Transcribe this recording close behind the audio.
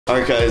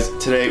Alright guys,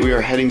 today we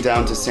are heading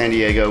down to San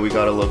Diego. We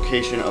got a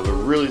location of a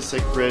really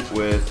sick bridge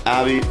with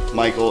Abby,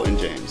 Michael, and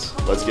James.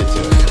 Let's get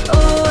to it.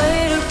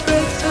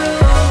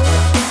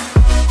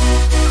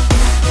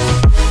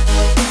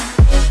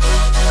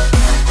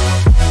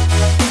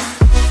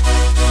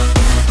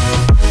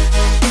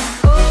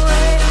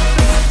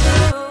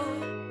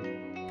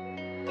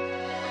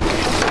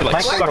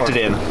 Like sucked it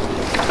in.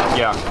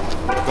 Yeah.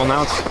 Well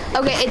now it's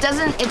okay. It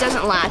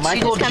doesn't latch.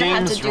 Michael, you just kind of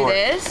have to James, do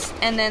this,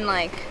 and then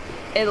like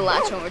it'll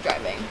latch when we're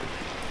driving.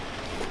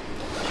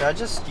 Should I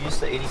just use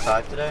the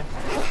 85 today?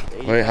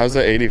 Wait, how's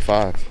that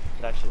 85?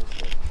 That shit is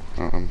good.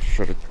 I'm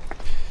sure to.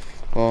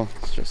 Well,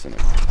 it's just in it.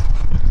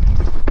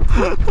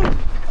 Come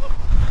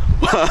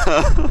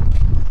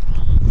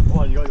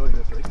on, you gotta go like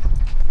this, right?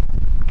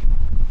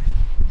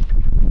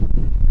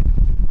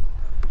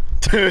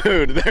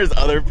 Dude, there's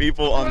other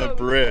people on the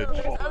bridge.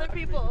 There's other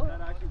people.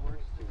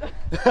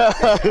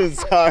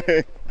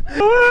 Sorry.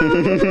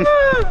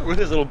 With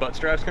his little butt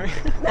straps coming.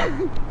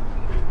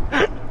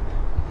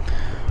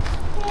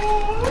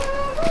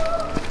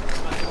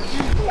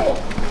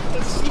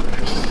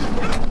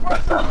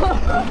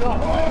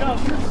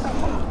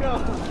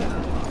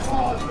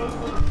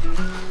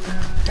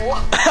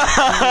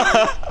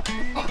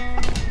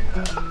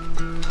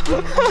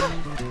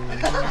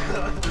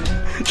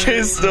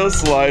 She's still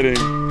sliding.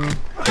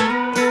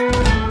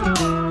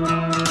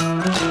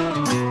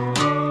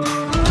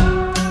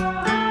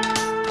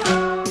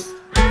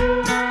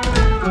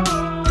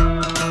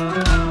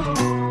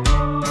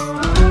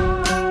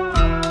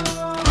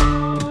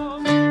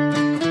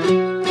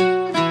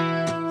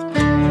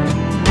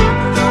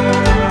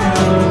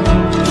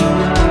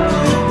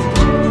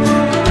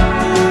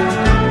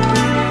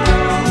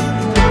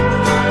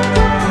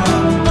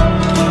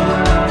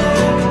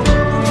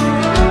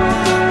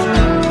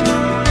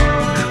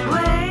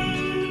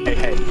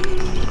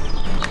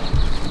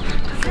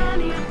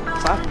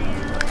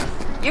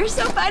 You're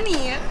so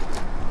funny.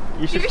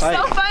 You should You're fight.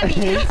 so funny.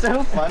 He's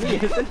so funny,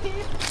 isn't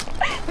he?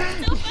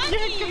 So funny.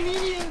 You're a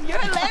comedian. You're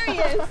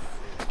hilarious.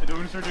 I don't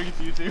want to start doing it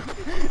to you too.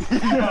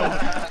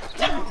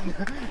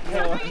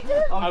 No.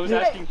 I was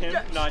asking him,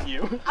 not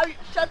you. Oh,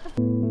 shut the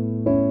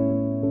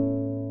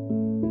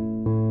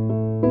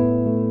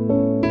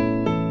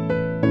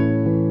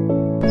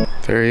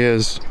There he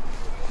is.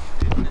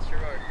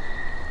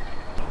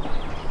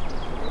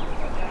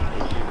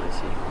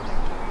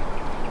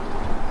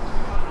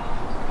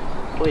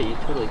 Wait, you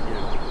totally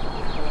can.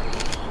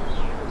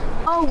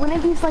 Oh, wouldn't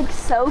it be like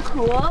so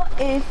cool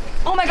if...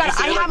 Oh my god, Can you I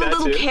say it have like a that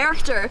little too?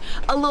 character,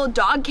 a little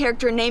dog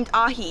character named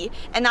Ahi,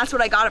 and that's what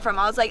I got it from.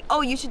 I was like,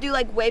 oh, you should do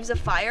like waves of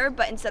fire,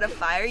 but instead of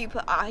fire, you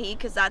put Ahi,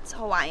 because that's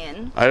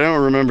Hawaiian. I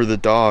don't remember the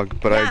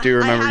dog, but I do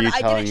remember you telling me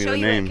the I didn't show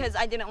you name. because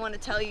I didn't want to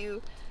tell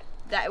you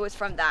that it was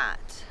from that.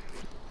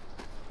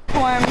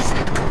 Forms.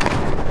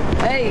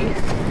 Hey.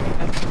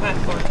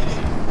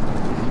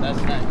 That's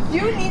nice.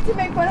 You need to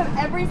make fun of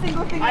every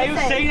single thing I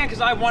was say. saying that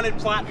because I wanted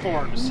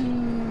platforms.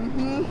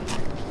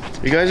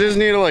 You guys just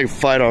need to like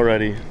fight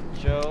already.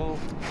 Joe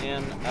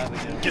and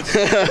Abigail. It's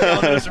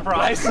a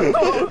surprise. I'm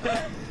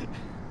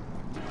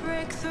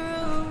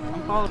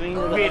following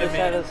the Wait a other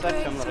side of the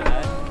spectrum, little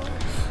guy.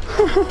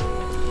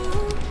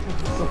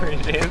 Sorry,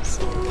 James.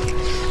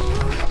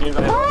 James,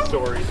 I have a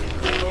story.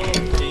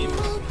 James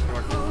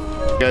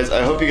Norton. Guys,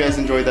 I hope you guys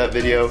enjoyed that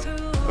video.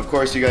 Of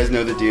course, you guys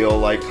know the deal.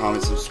 Like,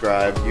 comment,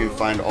 subscribe. You can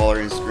find all our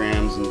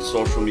Instagrams and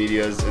social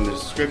medias in the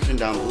description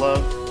down below.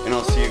 And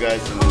I'll see you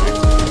guys in the next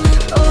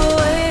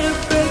video.